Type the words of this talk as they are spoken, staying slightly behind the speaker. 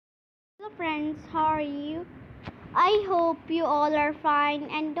friends, how are you? I hope you all are fine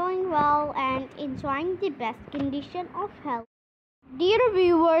and doing well and enjoying the best condition of health. Dear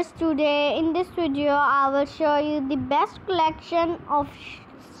viewers, today in this video I will show you the best collection of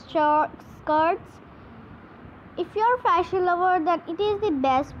skirts. If you're a fashion lover, then it is the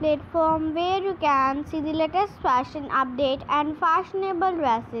best platform where you can see the latest fashion update and fashionable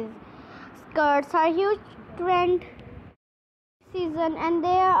dresses. Skirts are huge trend season and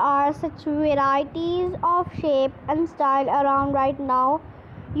there are such varieties of shape and style around right now.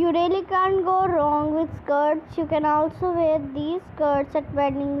 You really can't go wrong with skirts. You can also wear these skirts at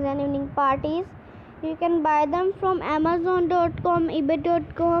weddings and evening parties. You can buy them from amazon.com,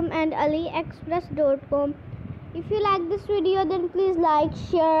 ebay.com and aliexpress.com. If you like this video, then please like,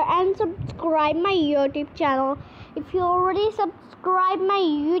 share and subscribe my YouTube channel. If you already subscribed my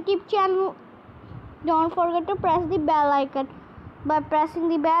YouTube channel, don't forget to press the bell icon. By pressing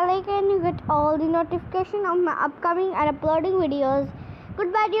the bell icon, you get all the notification of my upcoming and uploading videos.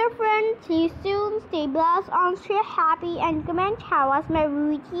 Goodbye dear friends, see you soon, stay blessed and stay happy and comment how was my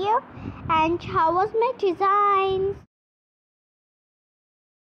video and how was my designs.